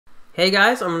Hey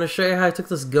guys, I'm going to show you how I took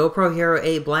this GoPro Hero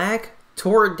 8 Black,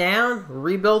 tore it down,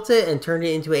 rebuilt it, and turned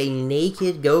it into a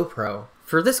naked GoPro.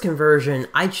 For this conversion,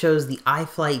 I chose the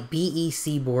iFlight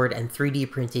BEC board and 3D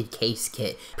printed case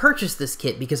kit. I purchased this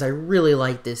kit because I really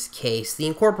like this case. The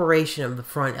incorporation of the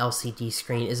front LCD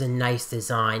screen is a nice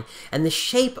design, and the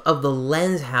shape of the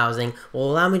lens housing will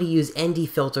allow me to use ND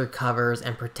filter covers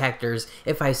and protectors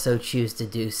if I so choose to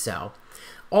do so.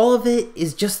 All of it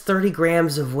is just 30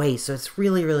 grams of weight, so it's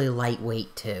really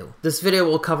lightweight too. This video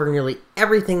will cover nearly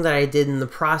everything that I did in the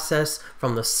process,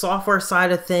 from the software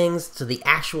side of things to the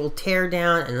actual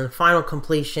teardown and the final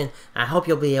completion. I hope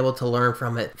you'll be able to learn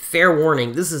from it. Fair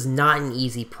warning, this is not an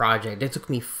easy project. It took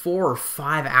me 4 or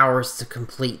 5 hours to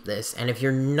complete this, and if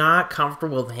you're not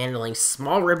comfortable with handling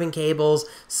small ribbon cables,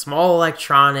 small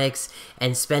electronics,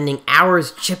 and spending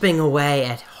hours chipping away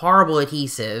at horrible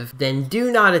adhesive, then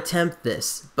do not attempt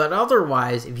this. But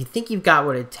otherwise, if you think you've got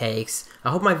what it takes, I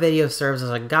hope my video serves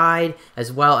as a guide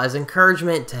as well as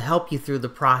encouragement to help you through the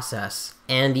process.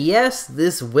 And yes,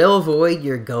 this will void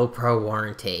your GoPro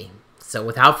warranty. So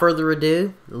without further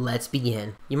ado, let's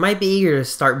begin. You might be eager to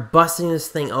start busting this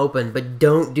thing open, but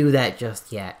don't do that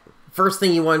just yet. First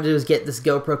thing you want to do is get this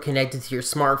GoPro connected to your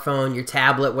smartphone, your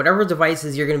tablet, whatever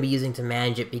devices you're going to be using to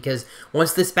manage it, because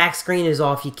once this back screen is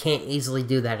off, you can't easily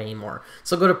do that anymore.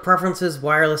 So go to Preferences,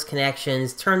 Wireless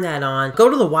Connections, turn that on. Go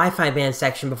to the Wi-Fi band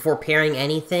section before pairing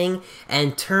anything,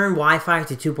 and turn Wi-Fi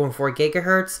to 2.4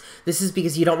 gigahertz. This is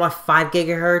because you don't want 5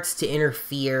 gigahertz to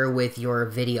interfere with your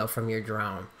video from your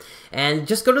drone. And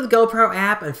just go to the GoPro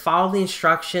app and follow the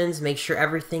instructions, make sure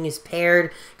everything is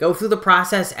paired, go through the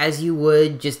process as you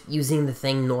would just using the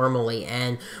thing normally.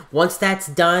 And once that's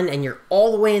done and you're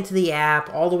all the way into the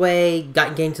app, all the way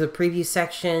getting to the preview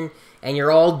section, and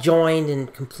you're all joined and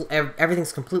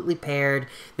everything's completely paired,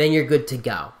 then you're good to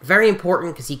go. Very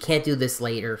important because you can't do this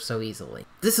later so easily.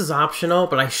 This is optional,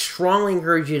 but I strongly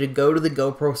encourage you to go to the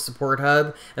GoPro Support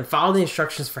Hub and follow the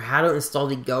instructions for how to install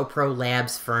the GoPro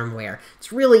Labs firmware.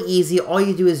 It's really easy. All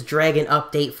you do is drag an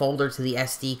update folder to the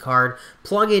SD card,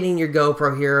 plug it in your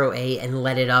GoPro Hero 8, and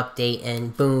let it update,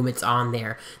 and boom, it's on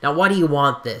there. Now, why do you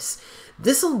want this?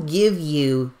 This will give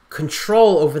you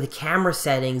control over the camera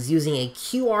settings using a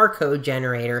QR code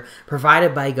generator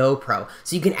provided by GoPro.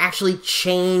 So you can actually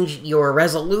change your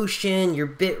resolution, your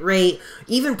bitrate,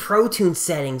 even ProTune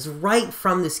settings right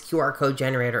from this QR code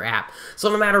generator app.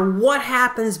 So no matter what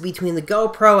happens between the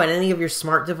GoPro and any of your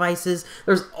smart devices,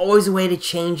 there's always a way to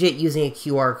change it using a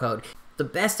QR code. The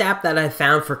best app that I've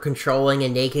found for controlling a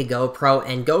naked GoPro,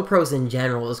 and GoPros in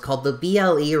general, is called the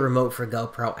BLE Remote for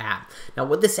GoPro app. Now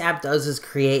what this app does is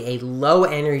create a low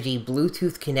energy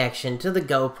Bluetooth connection to the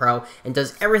GoPro and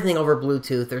does everything over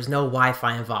Bluetooth. There's no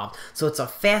Wi-Fi involved. So it's a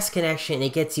fast connection,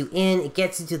 it gets you in, it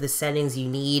gets you to the settings you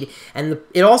need, and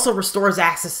it also restores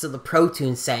access to the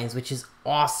ProTune settings, which is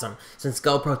awesome since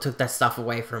GoPro took that stuff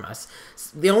away from us.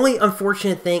 The only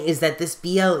unfortunate thing is that this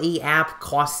BLE app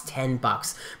costs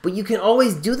 $10, but you can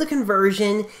always do the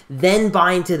conversion, then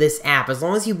bind to this app. As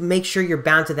long as you make sure you're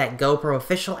bound to that GoPro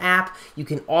official app, you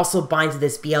can also bind to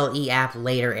this BLE app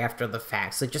later after the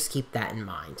fact, so just keep that in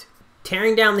mind.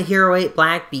 Tearing down the Hero 8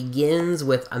 Black begins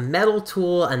with a metal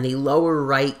tool in the lower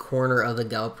right corner of the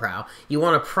GoPro. You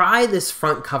want to pry this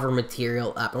front cover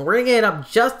material up, and we're going to get up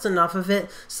just enough of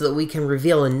it so that we can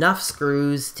reveal enough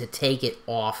screws to take it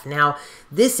off. Now,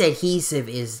 this adhesive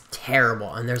is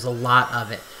terrible, and there's a lot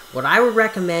of it. What I would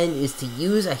recommend is to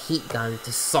use a heat gun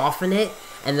to soften it,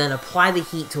 and then apply the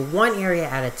heat to one area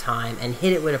at a time and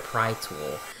hit it with a pry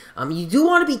tool. You do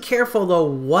want to be careful though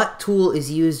what tool is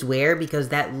used where, because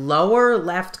that lower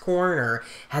left corner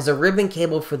has a ribbon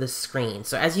cable for the screen.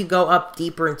 So as you go up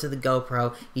deeper into the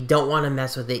GoPro, you don't want to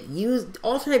mess with it.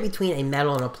 Alternate between a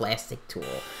metal and a plastic tool.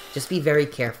 Just be very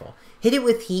careful. Hit it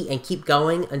with heat and keep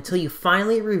going until you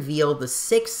finally reveal the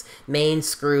 6 main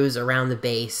screws around the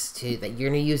base that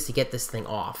you're going to use to get this thing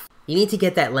off. You need to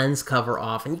get that lens cover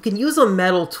off, and you can use a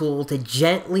metal tool to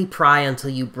gently pry until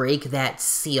you break that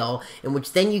seal, in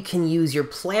which then you can use your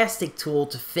plastic tool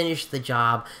to finish the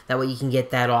job. That way you can get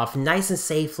that off nice and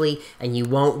safely, and you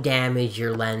won't damage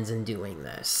your lens in doing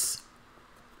this.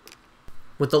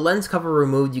 With the lens cover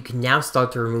removed, you can now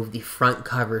start to remove the front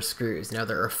cover screws. Now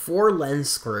there are 4 lens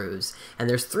screws, and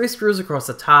there's 3 screws across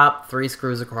the top, 3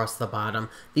 screws across the bottom.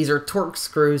 These are Torx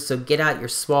screws, so get out your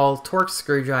small Torx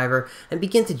screwdriver and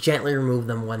begin to gently remove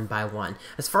them one by one.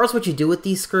 As far as what you do with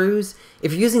these screws,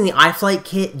 if you're using the iFlight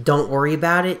kit, don't worry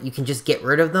about it. You can just get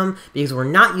rid of them because we're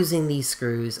not using these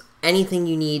screws Anything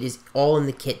you need is all in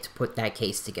the kit to put that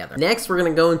case together. Next, we're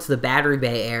going to go into the battery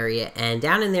bay area, and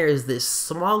down in there is this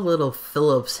small little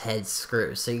Phillips head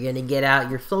screw. So you're going to get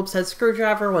out your Phillips head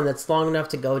screwdriver, one that's long enough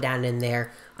to go down in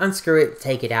there, unscrew it,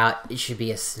 take it out. It should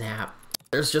be a snap.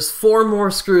 There's just 4 more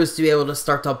screws to be able to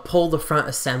start to pull the front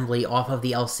assembly off of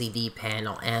the LCD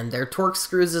panel, and they're Torx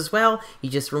screws as well. You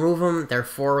just remove them, there are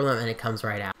 4 of them, and it comes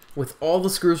right out. With all the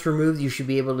screws removed, you should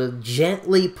be able to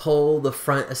gently pull the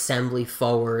front assembly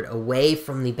forward away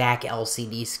from the back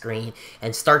LCD screen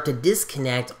and start to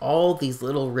disconnect all these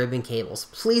little ribbon cables.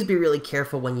 Please be really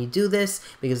careful when you do this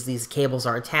because these cables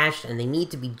are attached and they need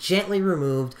to be gently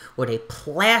removed with a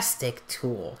plastic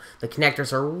tool. The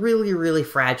connectors are really, really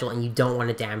fragile and you don't want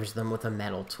to damage them with a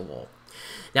metal tool.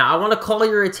 Now, I want to call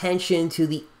your attention to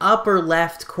the upper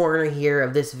left corner here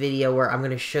of this video where I'm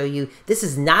going to show you this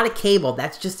is not a cable,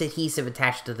 that's just adhesive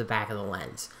attached to the back of the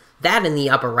lens. That in the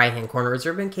upper right hand corner is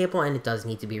ribbon cable and it does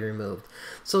need to be removed.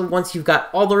 So once you've got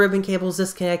all the ribbon cables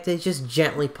disconnected, just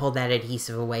gently pull that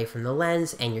adhesive away from the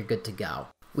lens and you're good to go.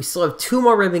 We still have 2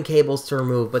 more ribbon cables to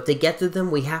remove, but to get to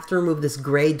them, we have to remove this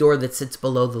gray door that sits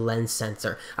below the lens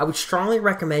sensor. I would strongly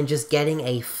recommend just getting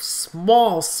a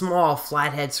small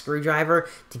flathead screwdriver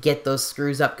to get those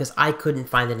screws up because I couldn't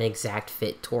find an exact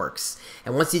fit Torx.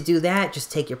 And once you do that,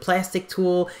 just take your plastic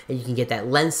tool and you can get that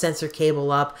lens sensor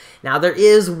cable up. Now there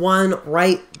is one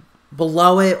right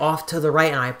below it off to the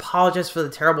right, and I apologize for the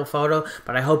terrible photo,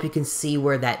 but I hope you can see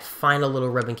where that final little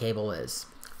ribbon cable is.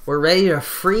 We're ready to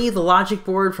free the logic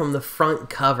board from the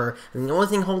front cover, and the only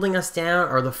thing holding us down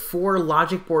are the 4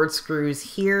 logic board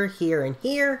screws here, here, and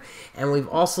here, and we've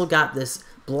also got this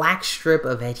black strip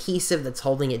of adhesive that's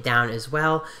holding it down as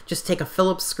well. Just take a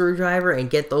Phillips screwdriver and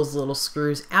get those little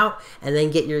screws out, and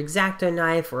then get your X-Acto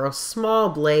knife or a small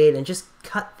blade and just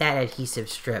cut that adhesive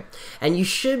strip. And you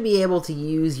should be able to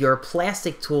use your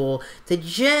plastic tool to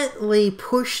gently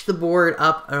push the board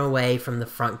up and away from the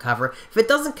front cover. If it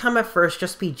doesn't come at first,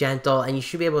 just be gentle and you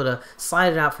should be able to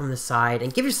slide it out from the side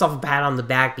and give yourself a pat on the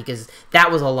back because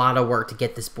that was a lot of work to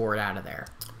get this board out of there.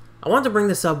 I want to bring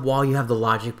this up while you have the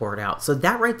logic board out. So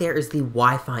that right there is the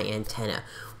Wi-Fi antenna.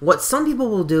 What some people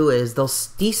will do is they'll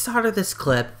desolder this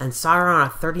clip and solder on a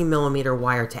 30mm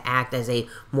wire to act as a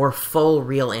more full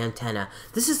real antenna.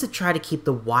 This is to try to keep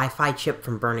the Wi-Fi chip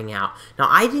from burning out. Now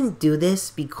I didn't do this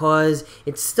because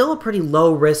it's still a pretty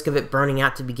low risk of it burning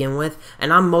out to begin with,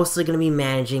 and I'm mostly going to be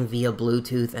managing via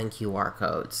Bluetooth and QR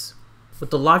codes. With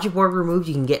the logic board removed,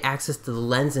 you can get access to the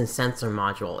lens and sensor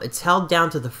module. It's held down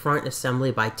to the front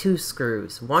assembly by 2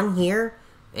 screws, one here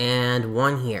and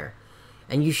one here.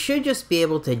 And you should just be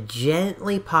able to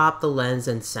gently pop the lens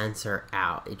and sensor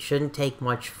out. It shouldn't take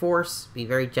much force. Be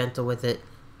very gentle with it.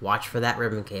 Watch for that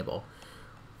ribbon cable.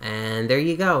 And there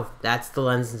you go. That's the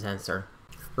lens and sensor.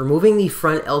 Removing the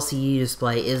front LCD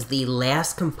display is the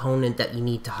last component that you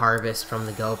need to harvest from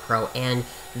the GoPro, and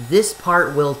this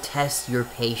part will test your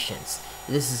patience.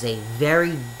 This is a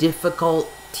very difficult,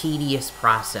 tedious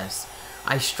process.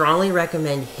 I strongly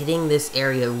recommend hitting this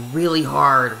area really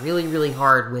hard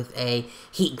with a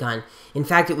heat gun. In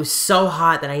fact, it was so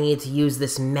hot that I needed to use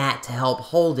this mat to help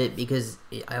hold it because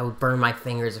I would burn my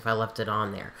fingers if I left it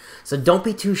on there. So don't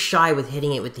be too shy with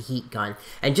hitting it with the heat gun,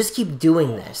 and just keep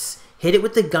doing this. Hit it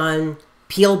with the gun,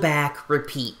 peel back,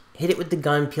 repeat. Hit it with the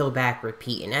gun, peel back,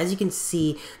 repeat. And as you can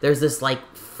see, there's this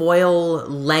like foil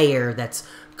layer that's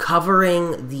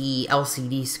covering the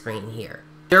LCD screen here.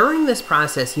 During this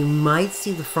process, you might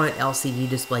see the front LCD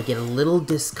display get a little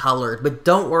discolored, but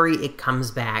don't worry, it comes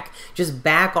back. Just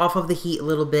back off of the heat a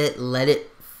little bit, let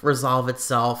it resolve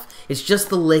itself. It's just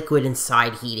the liquid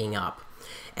inside heating up.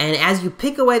 And as you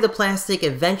pick away the plastic,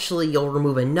 eventually you'll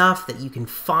remove enough that you can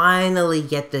finally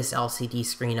get this LCD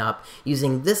screen up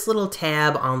using this little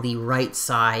tab on the right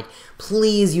side.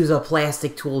 Please use a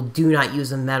plastic tool, do not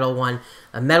use a metal one.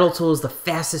 A metal tool is the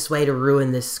fastest way to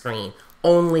ruin this screen.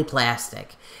 Only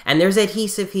plastic. And there's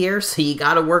adhesive here, so you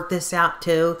gotta work this out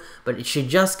too, but it should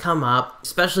just come up,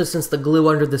 especially since the glue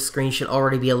under the screen should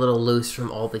already be a little loose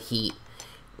from all the heat.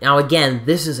 Now again,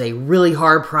 this is a really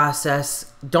hard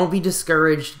process. Don't be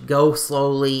discouraged, go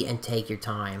slowly and take your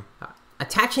time.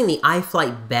 Attaching the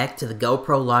iFlight BEC to the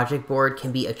GoPro logic board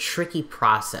can be a tricky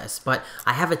process, but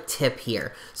I have a tip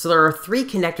here. So there are 3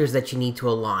 connectors that you need to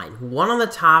align, 1 on the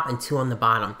top and 2 on the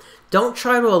bottom. Don't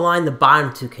try to align the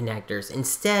bottom 2 connectors,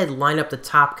 instead line up the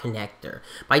top connector.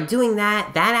 By doing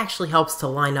that, that actually helps to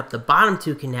line up the bottom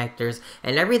 2 connectors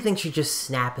and everything should just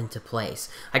snap into place.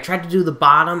 I tried to do the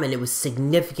bottom and it was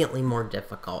significantly more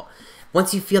difficult.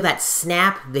 Once you feel that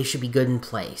snap, they should be good in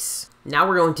place. Now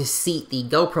we're going to seat the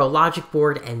GoPro logic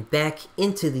board and BEC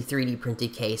into the 3D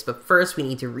printed case, but first we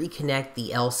need to reconnect the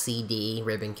LCD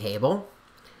ribbon cable.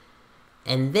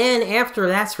 And then after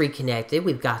that's reconnected,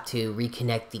 we've got to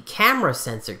reconnect the camera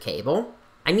sensor cable.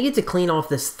 I needed to clean off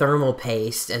this thermal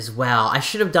paste as well. I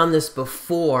should have done this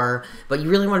before, but you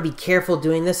really want to be careful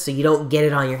doing this so you don't get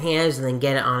it on your hands and then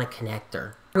get it on a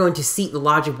connector. We're going to seat the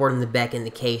logic board and the BEC in the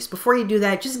case. Before you do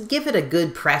that, just give it a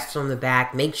good press from the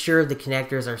back. Make sure the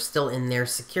connectors are still in there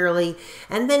securely,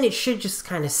 and then it should just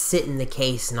kind of sit in the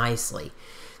case nicely.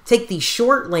 Take the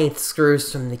short length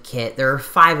screws from the kit, there are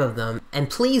 5 of them, and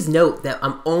please note that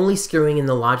I'm only screwing in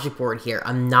the logic board here.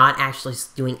 I'm not actually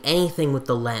doing anything with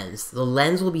the lens. The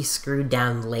lens will be screwed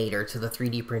down later to the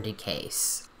 3D printed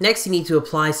case. Next, you need to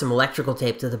apply some electrical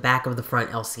tape to the back of the front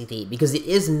LCD because it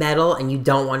is metal and you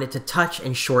don't want it to touch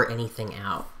and short anything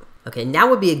out. Okay, now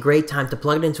would be a great time to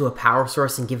plug it into a power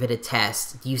source and give it a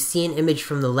test. Do you see an image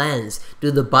from the lens?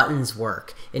 Do the buttons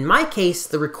work? In my case,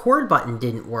 the record button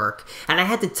didn't work, and I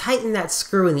had to tighten that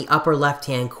screw in the upper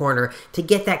left-hand corner to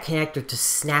get that connector to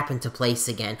snap into place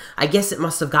again. I guess it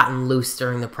must have gotten loose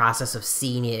during the process of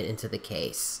seating it into the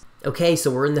case. Okay,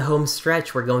 so we're in the home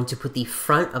stretch. We're going to put the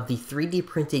front of the 3D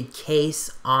printed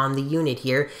case on the unit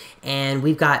here, and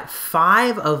we've got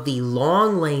 5 of the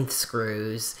long length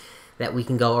screws that we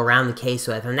can go around the case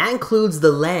with, and that includes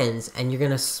the lens, and you're going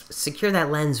to secure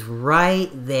that lens right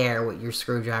there with your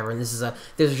screwdriver, and these are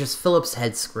just Phillips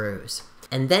head screws.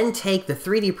 And then take the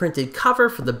 3D printed cover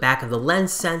for the back of the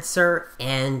lens sensor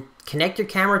and connect your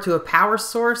camera to a power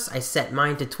source. I set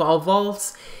mine to 12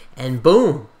 volts, and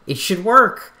boom, it should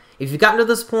work. If you've gotten to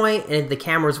this point and the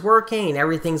camera's working and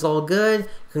everything's all good,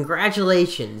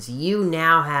 congratulations, you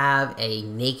now have a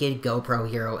naked GoPro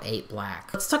Hero 8 Black.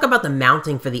 Let's talk about the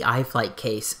mounting for the iFlight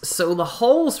case. So the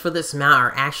holes for this mount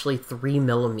are actually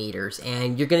 3mm,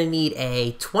 and you're going to need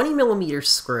a 20mm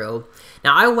screw.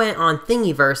 Now I went on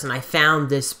Thingiverse and I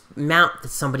found this mount that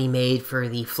somebody made for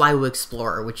the Flywheel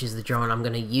Explorer, which is the drone I'm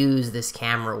going to use this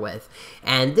camera with.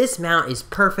 And this mount is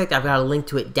perfect. I've got a link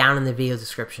to it down in the video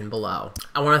description below.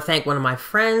 I want to thank one of my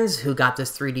friends who got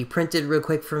this 3D printed real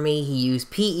quick for me. He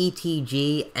used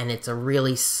PETG and it's a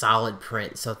really solid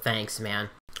print, so thanks, man.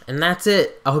 And that's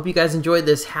it. I hope you guys enjoyed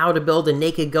this how to build a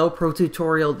naked GoPro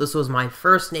tutorial. This was my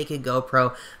first naked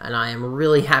GoPro, and I am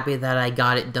really happy that I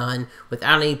got it done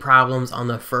without any problems on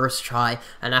the first try,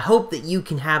 and I hope that you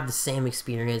can have the same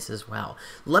experience as well.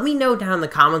 Let me know down in the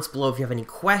comments below if you have any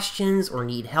questions or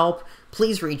need help.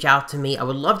 Please reach out to me. I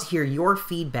would love to hear your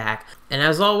feedback. And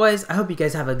as always, I hope you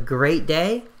guys have a great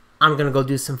day. I'm gonna go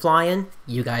do some flying.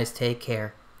 You guys take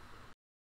care.